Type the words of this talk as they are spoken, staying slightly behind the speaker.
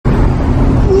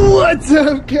What's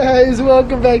up, guys?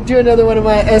 Welcome back to another one of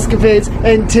my escapades,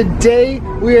 and today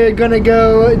we're gonna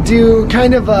go do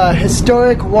kind of a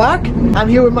historic walk. I'm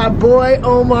here with my boy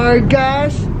Omar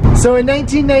Gosh. So in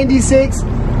 1996,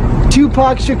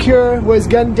 Tupac Shakur was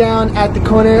gunned down at the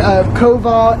corner of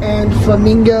Koval and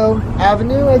Flamingo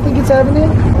Avenue. I think it's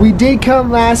Avenue. We did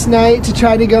come last night to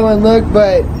try to go and look,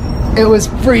 but it was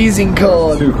freezing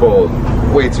cold. Too cold.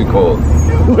 Way too cold.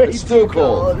 It's still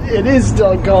cold. It is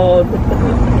still cold.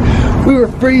 We were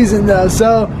freezing though,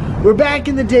 so we're back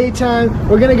in the daytime.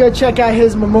 We're gonna go check out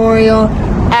his memorial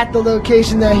at the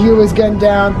location that he was gunned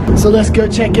down. So let's go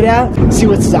check it out, see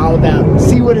what it's all about.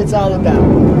 See what it's all about.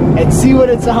 And see what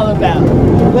it's all about.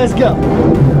 Let's go.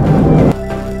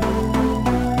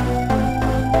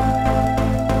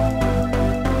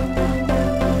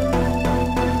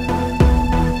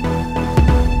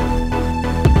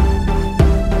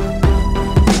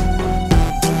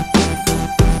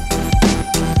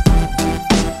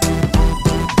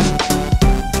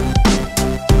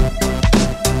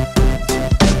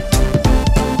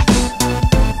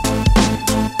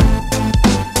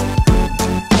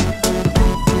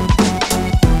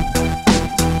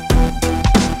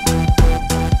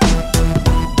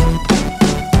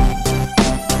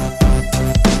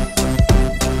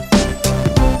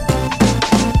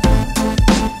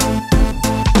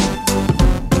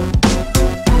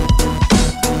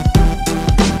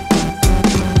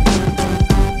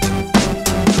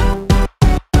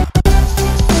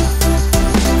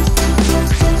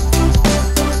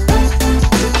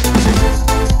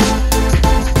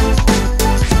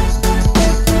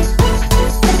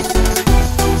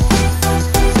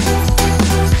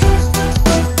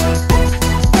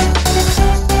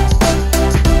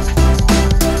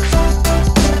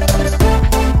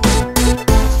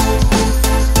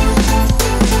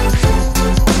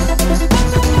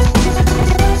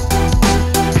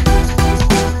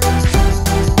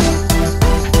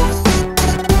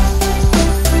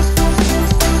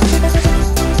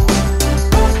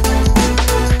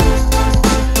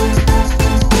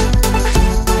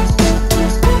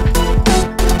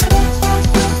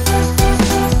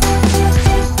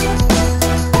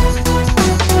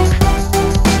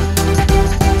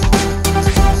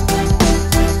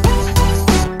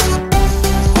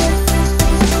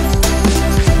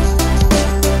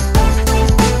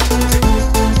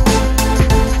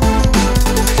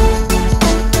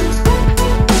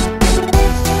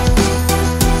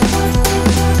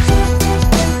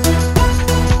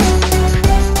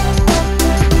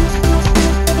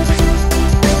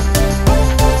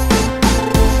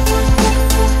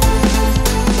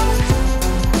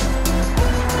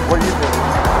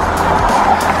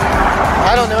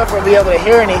 I don't know if we'll be able to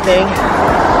hear anything,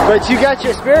 but you got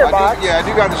your spirit box. Yeah, I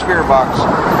do got the spirit box. I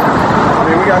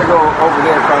mean, we gotta go over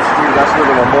there across the street. That's where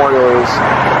the memorial is.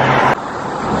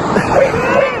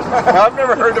 I've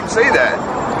never heard them say that.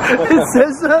 It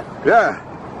says that? Yeah.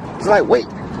 It's like, wait.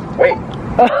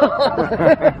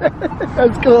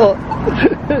 That's cool.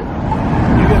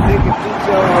 You can take a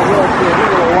picture of a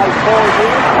little white pole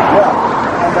here.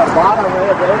 Yeah. And the bottom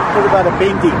right there, talk about a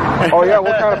painting. Oh yeah,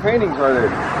 what kind of paintings are there?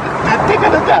 Take a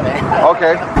look at it.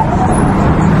 Okay.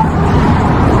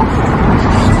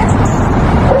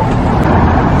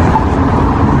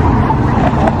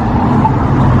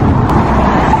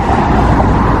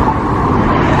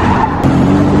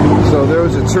 So there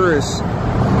was a tourist,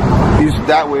 he's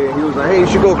that way, and he was like, hey, you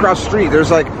should go across the street.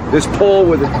 There's like this pole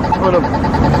with a ton of,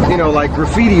 you know, like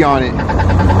graffiti on it.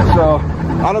 So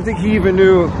I don't think he even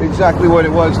knew exactly what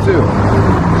it was too.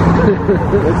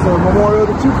 It's a memorial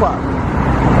to Tupac.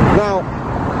 Now,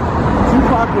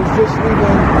 Tupac was just leaving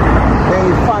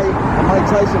a fight, a Mike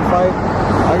Tyson fight.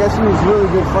 I guess he was really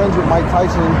good friends with Mike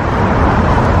Tyson.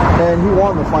 And he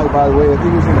won the fight, by the way. I think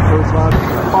he was in the first round.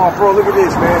 Oh, bro, look at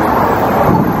this, man.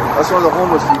 That's one of the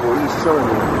homeless people. He's chilling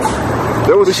there.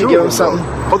 There was We should give him something.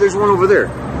 Oh, there's one over there.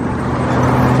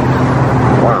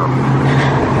 Wow.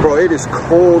 Bro, it is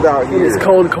cold out here. It is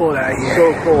cold out here.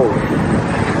 So cold.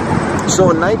 So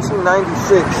in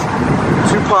 1996,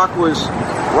 Tupac was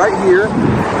right here,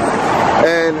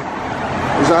 and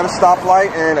he was at a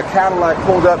stoplight, and a Cadillac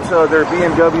pulled up to their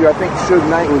BMW. I think Suge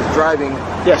Knight was driving.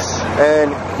 Yes.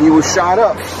 And he was shot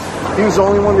up. He was the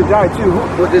only one to die too.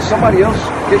 But did somebody else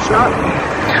get shot?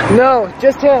 No,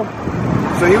 just him.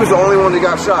 So he was the only one that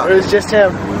got shot. It was just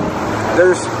him.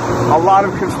 There's a lot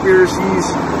of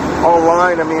conspiracies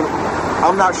online. I mean,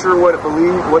 I'm not sure what to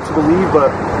believe,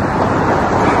 but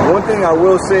one thing I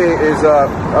will say is,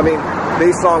 I mean,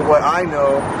 based on what I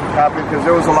know happened, because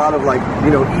there was a lot of, like,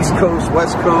 you know, East Coast,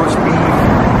 West Coast beef,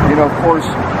 You know, of course,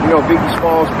 you know, Biggie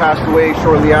Smalls passed away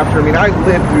shortly after. I mean, I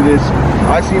lived through this.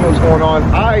 I seen what was going on.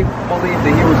 I believe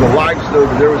that he was alive still,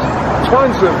 but there was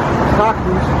tons of Pac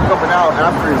news coming out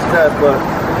after his death. But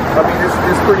I mean,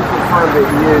 it's pretty confirmed that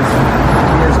he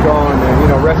is gone. And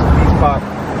you know, rest in peace, Pac.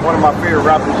 One of my favorite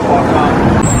rappers of all time.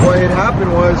 What had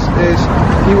happened was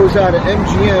he was at an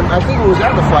MGM. I think it was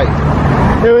at the fight.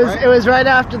 It was right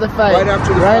after the fight. Right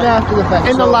after the fight. Right after the fight.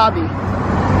 In the lobby.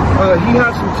 He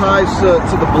had some ties to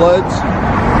the Bloods,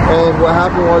 and what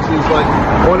happened was like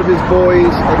one of his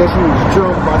boys, I guess he was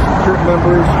jumped by some Crip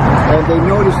members, and they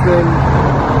noticed him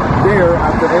there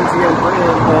at the MGM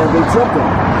brand, and they jumped him.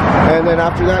 And then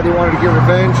after that, they wanted to get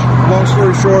revenge. Long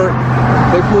story short,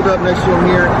 they pulled up next to him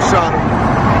here and shot him.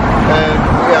 And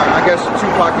yeah, I guess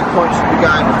Tupac had punched the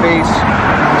guy in the face.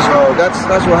 So that's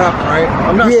what happened, right?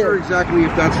 I'm not sure exactly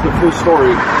if that's the full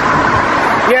story.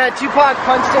 Yeah, Tupac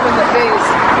punched him in the face.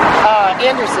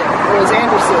 Anderson. It was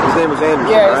Anderson. His name was Anderson.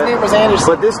 Yeah, his name was Anderson.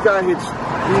 But this guy had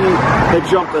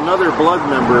jumped another Blood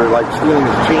member, like stealing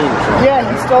his chain. Yeah,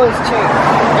 he stole his chain.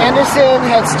 Anderson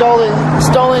had stolen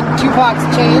Tupac's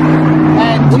chain,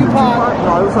 and Tupac.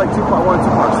 No, it was like one of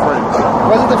Tupac's friends.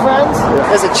 Was it the friends? Yeah.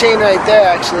 There's a chain right there,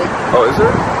 actually. Oh, is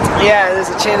there? Yeah, there's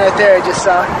a chain right there. I just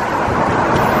saw.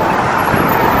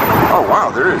 Oh wow,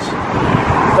 there is.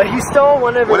 But he stole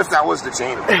one of his... What if that was the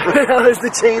chain? That was the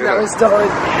chain that was stolen.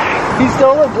 He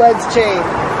stole a Blood's chain,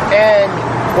 and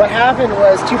what happened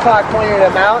was Tupac pointed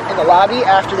him out in the lobby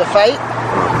after the fight,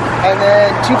 and then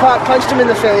Tupac punched him in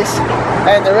the face,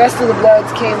 and the rest of the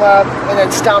Bloods came up and then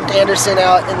stomped Anderson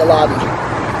out in the lobby.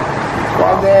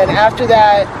 Wow. And then after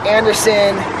that,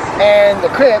 Anderson and the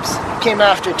Crips came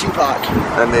after Tupac.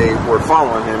 And they were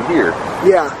following him here.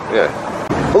 Yeah. Yeah.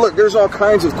 But look, there's all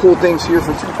kinds of cool things here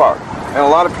for Tupac. And a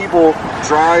lot of people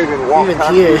drive and walk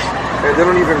past this, and they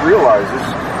don't even realize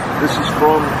this is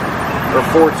from or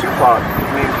for Tupac.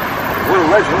 I mean, what a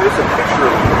legend. There's a picture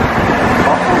of him.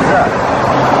 How cool is that?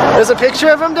 There's a picture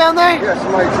of him down there? Yeah,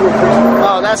 somebody drew a picture.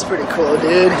 Oh, that's pretty cool,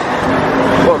 dude.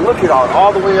 Well, look at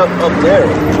all the way up there.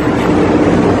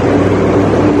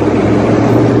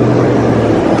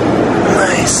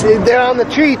 Nice. They're on the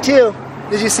tree, too.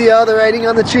 Did you see all the writing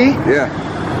on the tree? Yeah.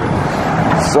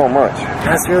 So much.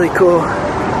 That's really cool.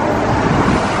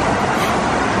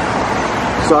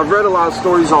 So I've read a lot of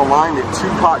stories online that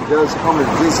Tupac does come and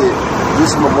visit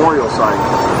this memorial site.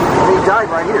 And he died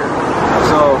right here.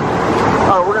 So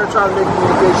we're going to try to make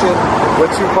communication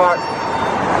with Tupac. I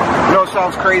know it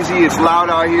sounds crazy, it's loud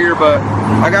out here, but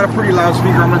I got a pretty loud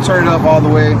speaker. I'm going to turn it up all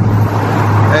the way.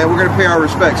 And we're going to pay our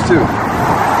respects too.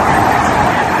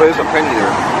 But there's a penny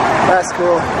there. That's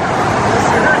cool.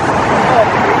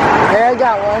 Hey, I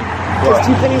got one. Just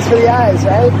 2 pennies for the eyes,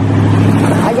 right?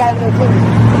 I got no penny.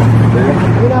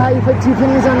 You know how you put 2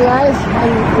 pennies on the eyes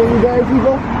when you bury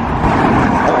people?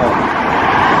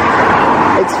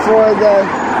 It's for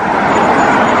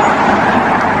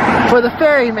the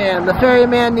ferryman. The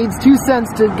ferryman needs 2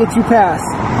 cents to get you past.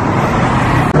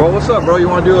 Well, what's up, bro? You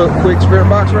want to do a quick spirit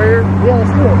box right here? Yeah,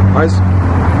 let's do it. All right,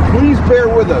 please bear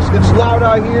with us. It's loud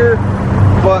out here.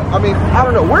 But, I mean, I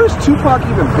don't know. Where's Tupac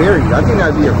even buried? I think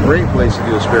that'd be a great place to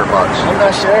do a spirit box. I'm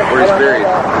not sure. Where he's buried.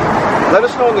 Let us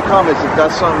know in the comments if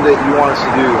that's something that you want us to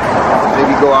do.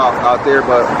 Maybe go out there.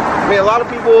 But, I mean, a lot of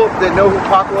people that know who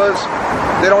Pac was,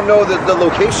 they don't know the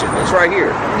location. It's right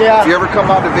here. Yeah. If you ever come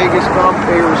out to Vegas, come,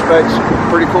 pay your respects.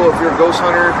 Pretty cool. If you're a ghost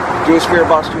hunter, do a spirit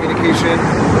box communication.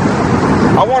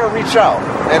 I want to reach out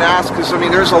and ask, because, I mean,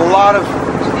 there's a lot of,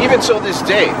 even till this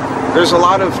day, there's a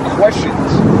lot of questions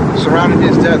surrounding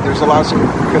his death. There's a lot of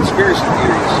conspiracy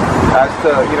theories as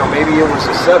to, you know, maybe it was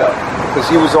a setup because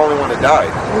he was the only one that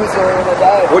died. He was the only one that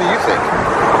died. What do you think?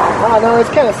 I don't know. It's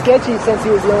kind of sketchy since he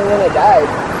was the only one that died.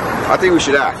 I think we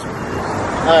should ask.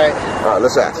 Alright. Alright,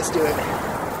 let's ask. Let's do it.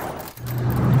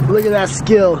 Look at that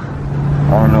skill.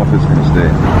 I don't know if it's going to stay.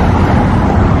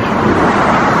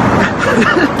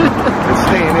 It's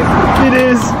staying, isn't it? It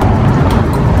is.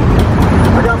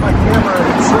 I got my camera in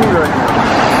the tree right now.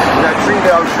 That tree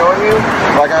that I was showing you,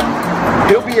 like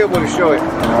he'll be able to show it.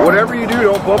 Whatever you do,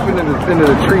 don't bump into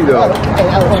the tree though.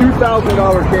 $2,000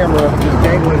 camera just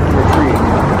dangling from the tree.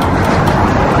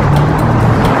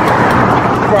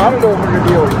 Bro, I don't know if we're gonna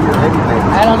be able to hear anything.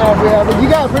 I don't know if we are, but you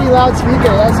got a pretty loud speaker.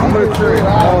 That I'm gonna turn it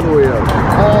all the way up.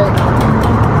 Alright.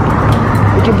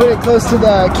 We can put it close to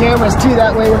the cameras too.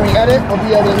 That way, when we edit, we'll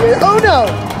be able to hear it. Oh no!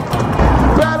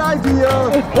 Bad idea.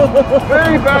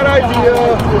 Very bad idea.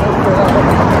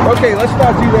 Okay, let's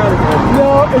not do that again.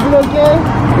 No, is it okay?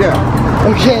 Yeah.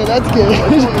 Okay, that's good.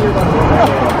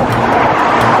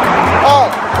 Oh,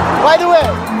 by the way,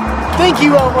 thank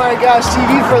you Omar Gosh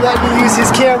TV for letting me use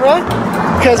his camera,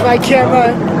 because my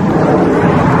camera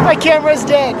My camera's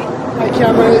dead. My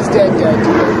camera is dead.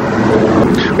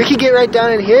 We could get right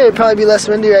down in here. It'd probably be less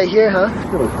windy right here, huh?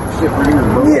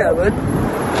 Yeah, bud.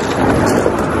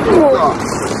 Oh,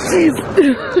 jeez.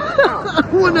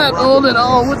 We're not old at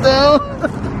all. What the hell?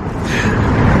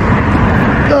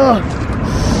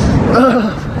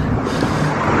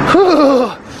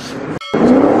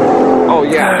 Oh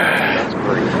yeah.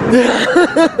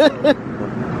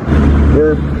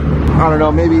 We're, I don't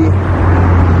know, maybe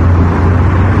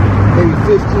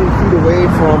 15 feet away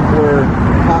from where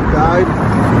Pop died.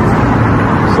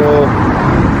 So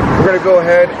we're gonna go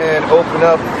ahead and open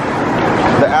up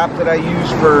the app that I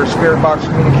use for spiritbox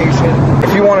communication.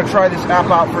 If you want to try this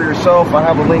app out for yourself, I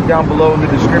have a link down below in the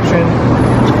description.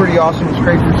 It's pretty awesome. It's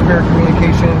great for spirit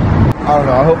communication. I don't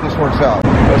know. I hope this works out.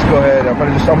 Let's go ahead. I'm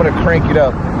gonna crank it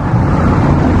up.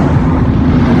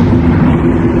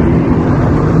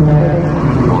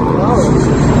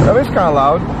 That is kind of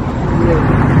loud.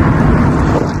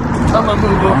 I'm gonna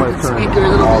move over the speaker a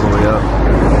little all the way up.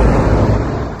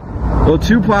 Well,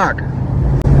 Tupac,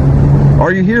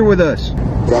 are you here with us?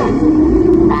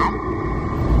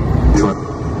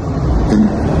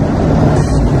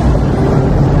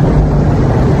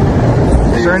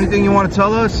 Is there anything you want to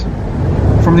tell us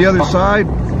from the other side?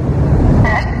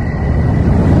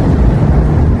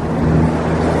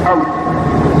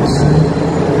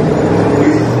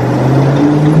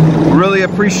 Really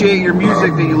appreciate your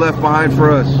music that you left behind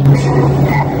for us.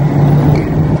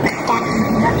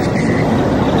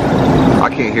 I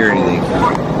can't hear anything.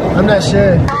 I'm not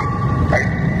sure.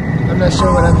 I'm not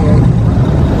sure what I'm hearing.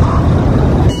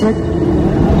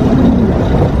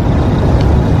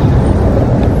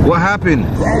 What happened?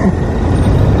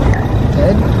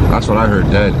 Dead? That's what I heard,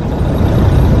 dead.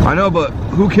 I know, but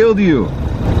who killed you?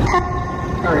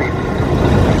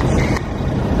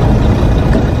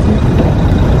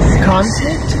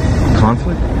 Conflict?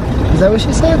 Conflict? Is that what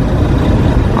she said?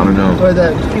 I don't know. Or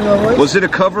the female voice? Was it a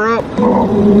cover-up?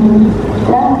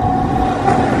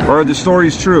 Or are the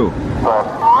stories true?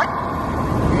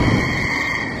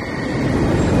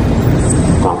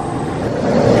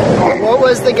 What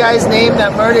was the guy's name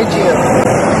that murdered you?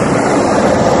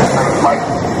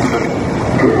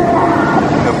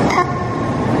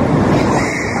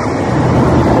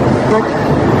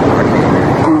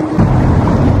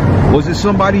 Was it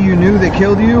somebody you knew that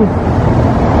killed you?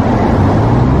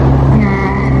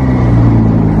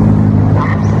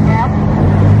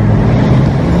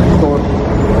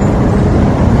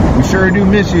 We sure do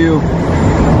miss you.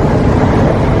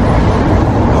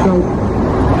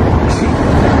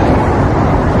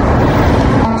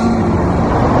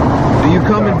 Do you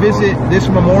come and visit this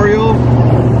memorial?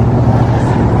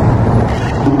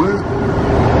 What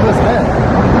was that?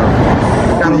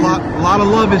 Got a lot of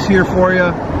love is here for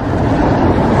you.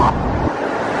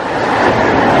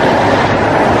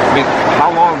 How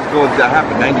long ago did that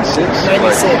happen? 96?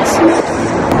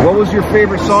 96. What was your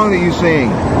favorite song that you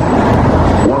sang?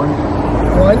 One?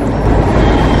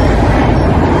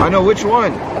 I know, which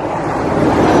one?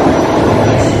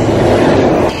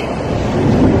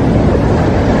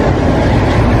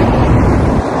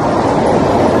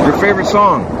 Your favorite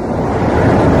song?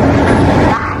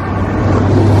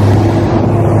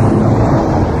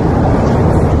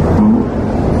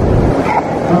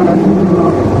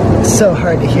 It's so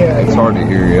hard to hear. It's hard to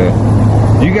hear, yeah.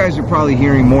 You guys are probably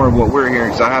hearing more of what we're hearing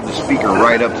because I have the speaker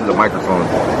right up to the microphone.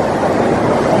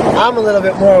 I'm a little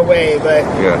bit more away, but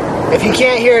yeah. If you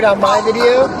can't hear it on my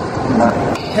video,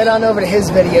 head on over to his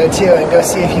video too and go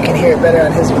see if you can hear it better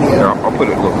on his video. Here, I'll put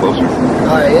it a little closer.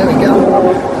 Alright, here we go.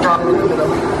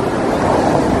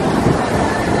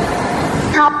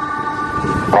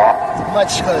 It's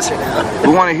much closer now.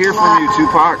 We want to hear from you,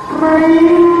 Tupac.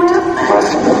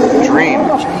 Dream.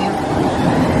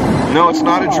 No, it's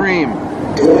not a dream.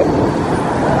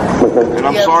 And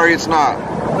I'm sorry it's not.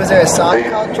 Was there a song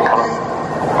called Dream?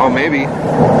 Oh, maybe.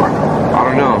 I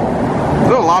don't know.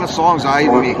 There's a lot of songs I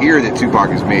even hear that Tupac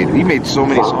has made. He made so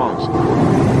many songs.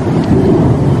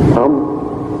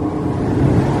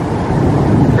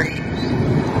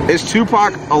 Is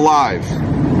Tupac alive?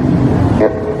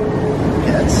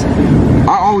 Yes.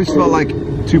 I always felt like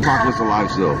Tupac was alive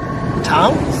still.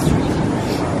 Tom?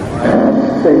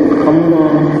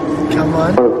 Come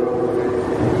on.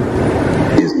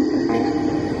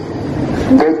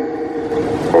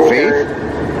 Faith?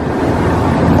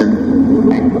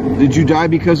 Did you die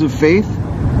because of Faith?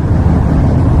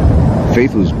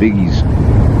 Faith was Biggie's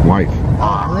wife.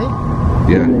 Oh, really?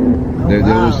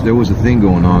 Yeah. There was a thing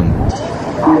going on.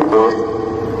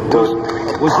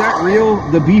 Was that real?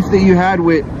 The beef that you had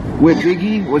with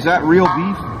Biggie? Was that real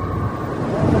beef?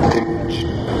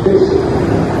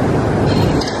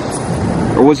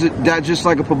 Or was it that just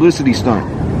like a publicity stunt?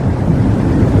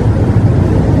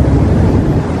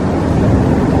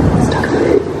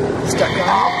 Stuck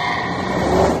on.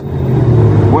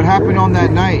 What happened on that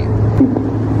night?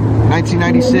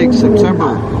 1996,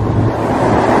 September.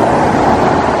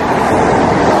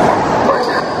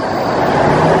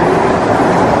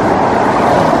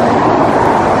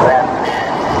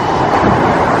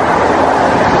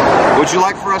 Would you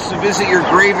like for us to visit your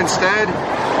grave instead?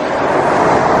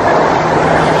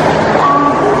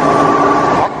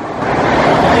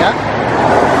 Yeah.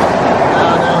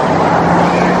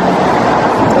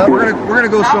 No. We're gonna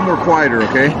go somewhere quieter,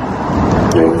 okay?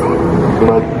 Come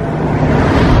on.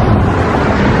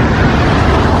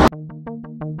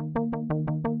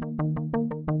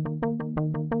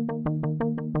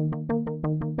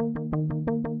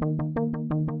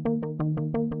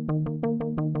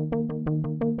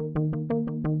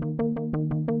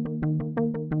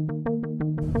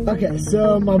 Okay,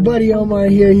 so my buddy Omar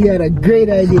here, he had a great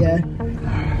idea,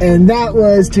 and that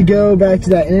was to go back to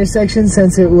that intersection.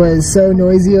 Since it was so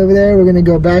noisy over there, we're gonna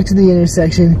go back to the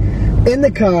intersection in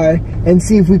the car and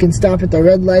see if we can stop at the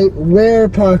red light where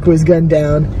Pac was gunned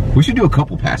down. We should do a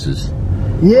couple passes.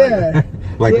 Yeah.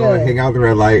 Like go and hang out at the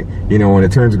red light, you know, when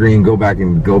it turns green, go back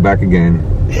and go back again.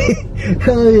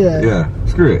 Hell yeah. Yeah,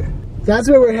 screw it. That's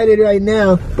where we're headed right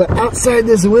now, but outside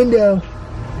this window,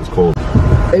 It's cold.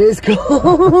 it is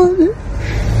cold.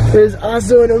 There's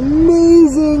also an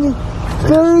amazing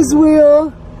Ferris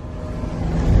wheel.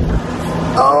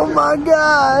 Oh my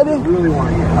God. I really want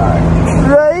to get high.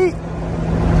 Right?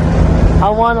 I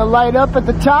want to light up at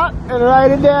the top and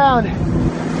ride it down.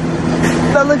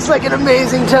 That looks like an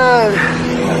amazing time.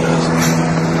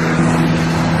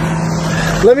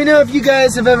 Let me know if you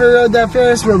guys have ever rode that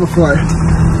Ferris wheel before.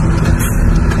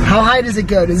 How high does it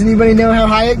go? Does anybody know how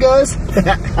high it goes?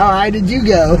 How high did you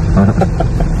go?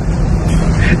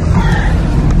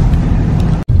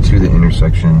 To the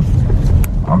intersection.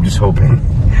 I'm just hoping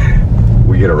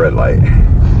we get a red light.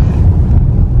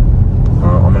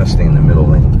 I'm gonna stay in the middle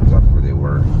lane because that's where they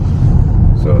were.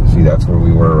 So see, that's where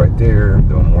we were right there.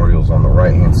 The memorial's on the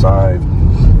right hand side.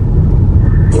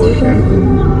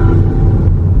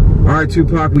 All right,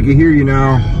 Tupac, we can hear you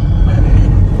now.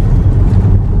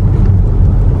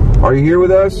 Are you here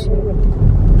with us?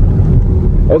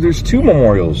 Oh, there's two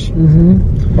memorials.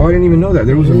 Mm-hmm. Oh, I didn't even know that.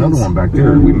 There was another one back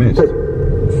there we missed. All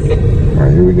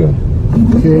right, here we go.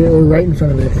 Okay, we're right in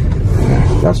front of it.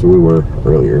 That's where we were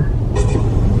earlier.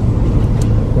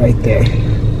 Right there.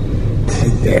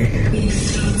 Right there.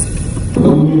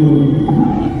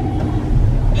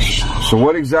 So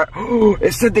what exactly? Oh,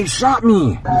 it said they shot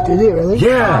me. Did it really?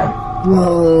 Yeah.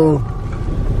 Whoa.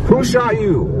 Who shot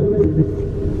you?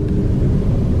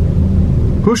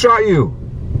 Who shot you?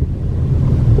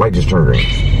 Light just turned green.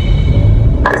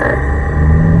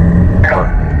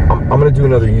 I'm gonna do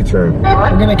another U-turn.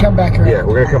 We're gonna come back around. Yeah,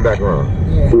 we're gonna come back around.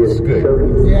 Yeah. This is good.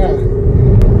 Yeah.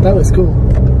 That was cool.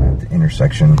 At the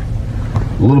intersection,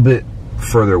 a little bit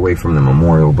further away from the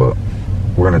memorial, but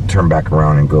we're gonna turn back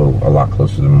around and go a lot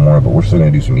closer to the memorial, but we're still gonna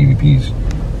do some EVPs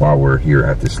while we're here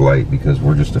at this light because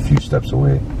we're just a few steps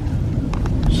away.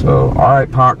 So, all right,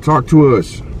 Pac, talk to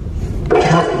us.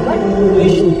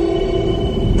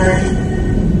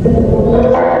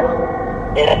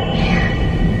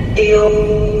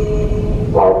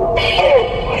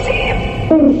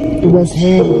 It was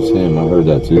him. It was him, I heard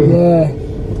that too. Yeah.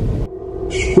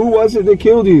 Who was it that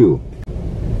killed you?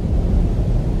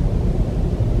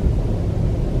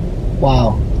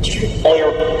 Wow.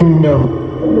 No.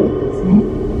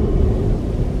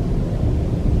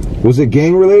 Was it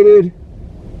gang related?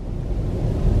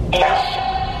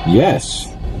 Yes.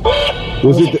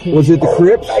 Was it the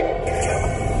Crips?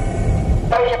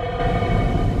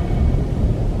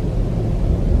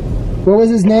 What was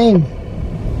his name?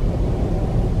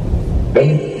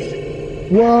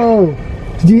 Whoa.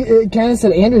 It kind of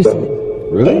said Anderson.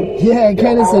 Really? Yeah, it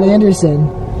kind of said Anderson.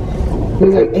 It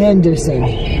was like Anderson.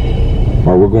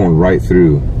 Oh, we're going right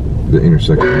through the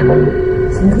intersection.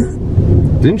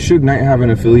 Didn't Suge Knight have an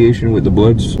affiliation with the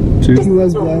Bloods too? He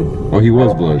was Blood. Oh, he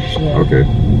was Bloods. Yeah. Okay.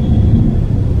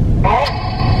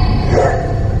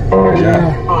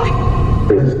 Yeah.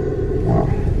 Wow.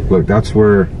 Look, that's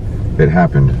where it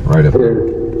happened, right up there.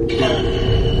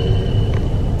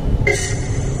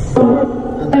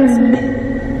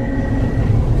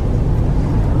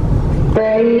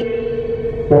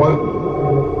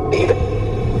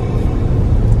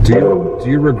 Do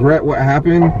you regret what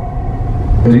happened?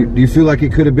 Do you feel like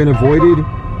it could have been avoided?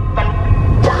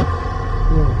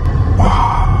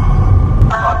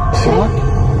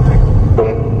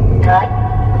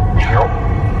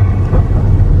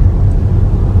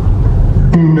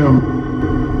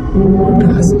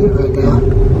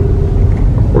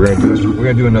 We're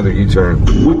gonna do another U-turn.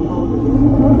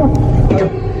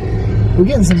 We're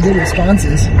getting some good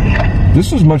responses.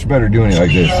 This is much better doing it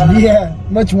like this. Yeah,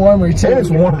 much warmer too. And it's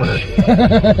warmer.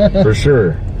 For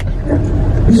sure.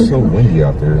 It's so windy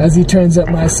out there. As he turns up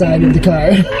my side of the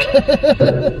car.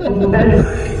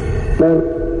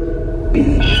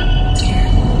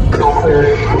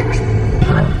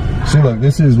 See, look,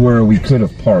 this is where we could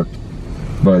have parked,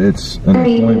 but it's an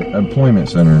employment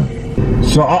center.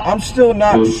 So I'm still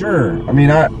not sure. I mean,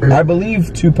 I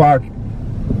believe Tupac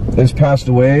has passed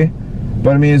away,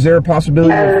 but I mean, is there a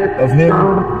possibility of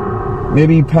him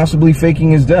maybe possibly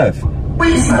faking his death?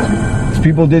 Because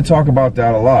people did talk about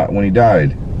that a lot when he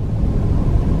died.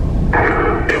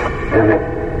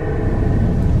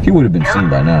 He would have been seen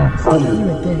by now.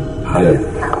 Yeah.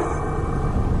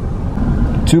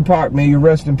 Tupac, may you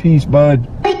rest in peace, bud.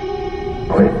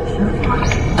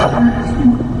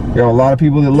 You got a lot of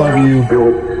people that love you.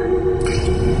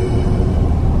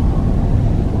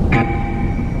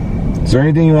 Is there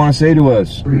anything you want to say to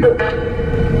us? There's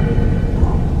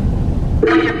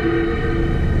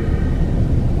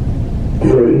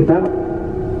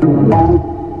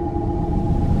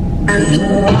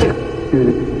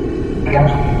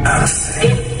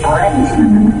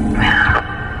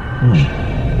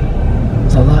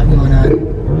a lot going on.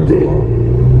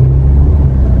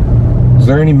 Is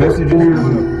there any messages?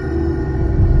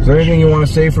 Is there anything you want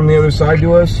to say from the other side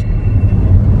to us?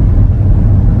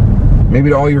 Maybe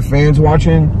to all your fans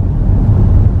watching?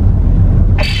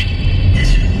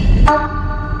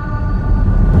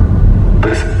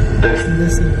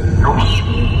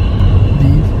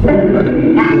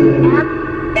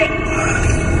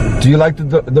 Do you like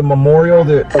the memorial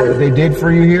that they did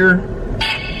for you here?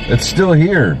 It's still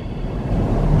here.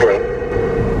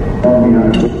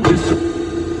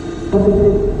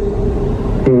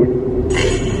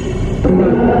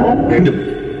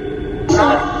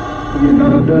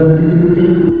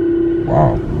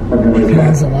 Wow.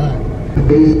 That's a lot.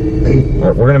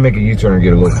 Right, we're gonna make a U-turn and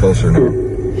get a little closer now.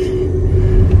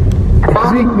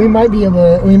 We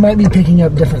might be picking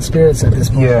up different spirits at this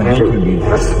point. Yeah, it could be.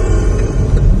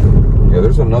 Yeah,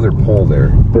 there's another pole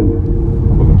there.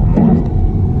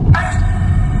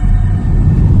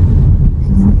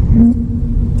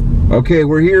 Okay,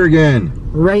 we're here again.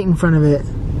 Right in front of it.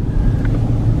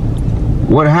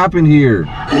 What happened here?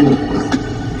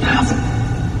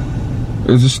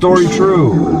 Is the story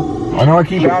true? I know I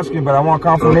keep asking, but I want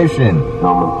confirmation.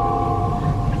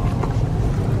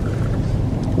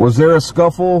 Was there a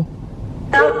scuffle?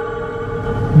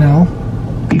 No.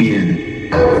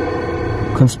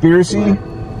 Conspiracy?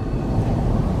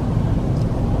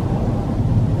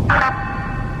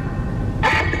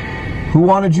 Who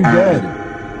wanted you dead?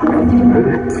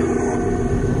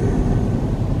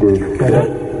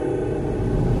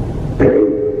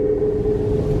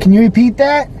 Can you repeat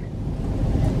that?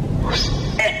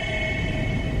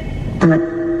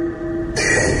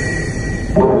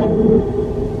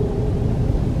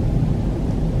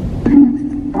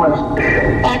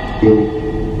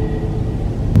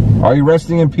 Are you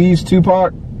resting in peace,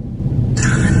 Tupac?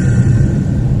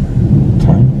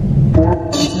 Time? I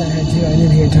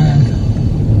didn't hear time.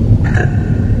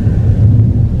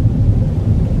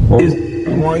 Well, I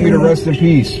want you to rest in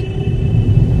peace.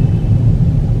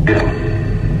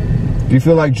 Do you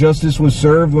feel like justice was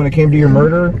served when it came to your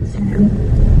murder?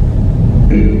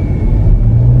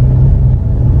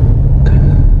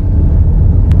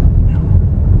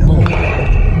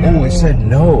 Oh, it said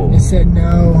no. It said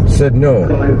no. It said no.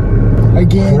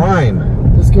 Again.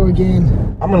 Crime. Let's go again.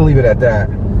 I'm gonna leave it at that.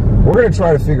 We're gonna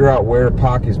try to figure out where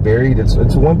Pac is buried. It's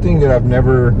one thing that I've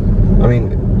never. I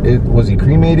mean, was he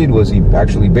cremated? Was he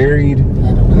actually buried?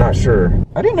 I'm not sure.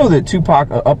 I didn't know that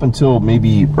Tupac, up until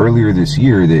maybe earlier this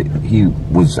year, that he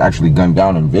was actually gunned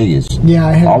down in Vegas. Yeah,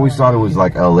 I always thought it was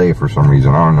like LA for some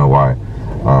reason. I don't know why.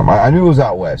 I knew it was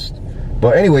out west.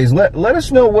 But anyways, let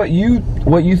us know what you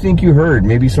think you heard.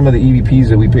 Maybe some of the EVPs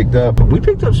that we picked up. We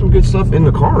picked up some good stuff in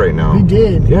the car right now. We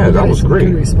did. Yeah, that was great.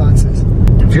 Good responses.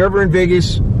 If you're ever in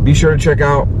Vegas, be sure to check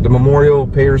out the memorial,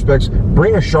 pay respects.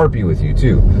 Bring a Sharpie with you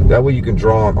too. That way you can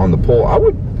draw on the pole. I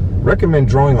would recommend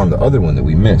drawing on the other one that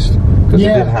we missed, because it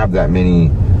didn't have that many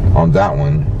on that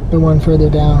one. The one further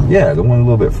down. Yeah, the one a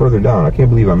little bit further down. I can't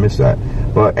believe I missed that.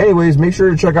 But anyways, make sure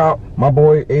to check out my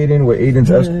boy Aiden with Aiden's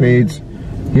Escapades.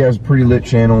 He has a pretty lit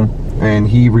channel, and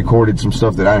he recorded some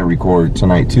stuff that I didn't record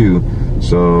tonight too.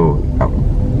 So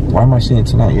why am I saying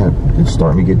tonight? Yeah, it's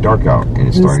starting to get dark out and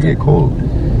it's starting to get cold.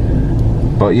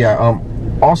 But yeah,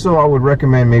 Also, I would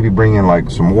recommend maybe bringing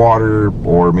like some water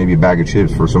or maybe a bag of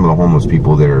chips for some of the homeless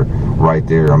people that are right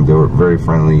there. They were very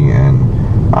friendly,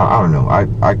 and I don't know.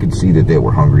 I could see that they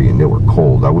were hungry and they were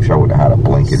cold. I wish I would have had a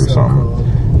blanket or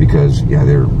something, because yeah,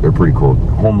 they're pretty cold.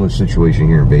 Homeless situation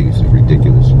here in Vegas is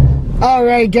ridiculous. All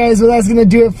right, guys. Well, that's gonna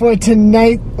do it for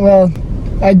tonight. Well,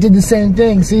 I did the same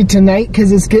thing. See, tonight,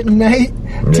 because it's getting night.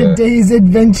 Yeah. Today's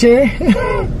adventure.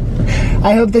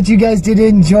 I hope that you guys did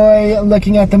enjoy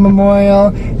looking at the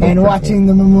memorial and watching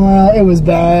the memorial. It was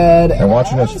bad. And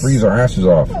watching us freeze our asses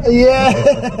off. Yeah.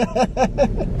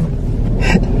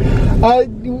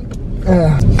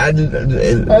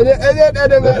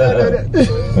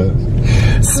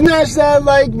 Smash that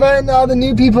like button, all the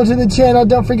new people to the channel.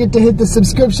 Don't forget to hit the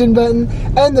subscription button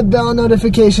and the bell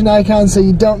notification icon so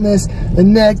you don't miss the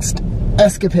next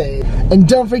escapade. And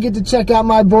don't forget to check out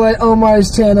my boy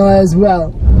Omar's channel as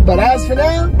well. But as for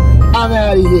now, I'm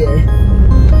out of here.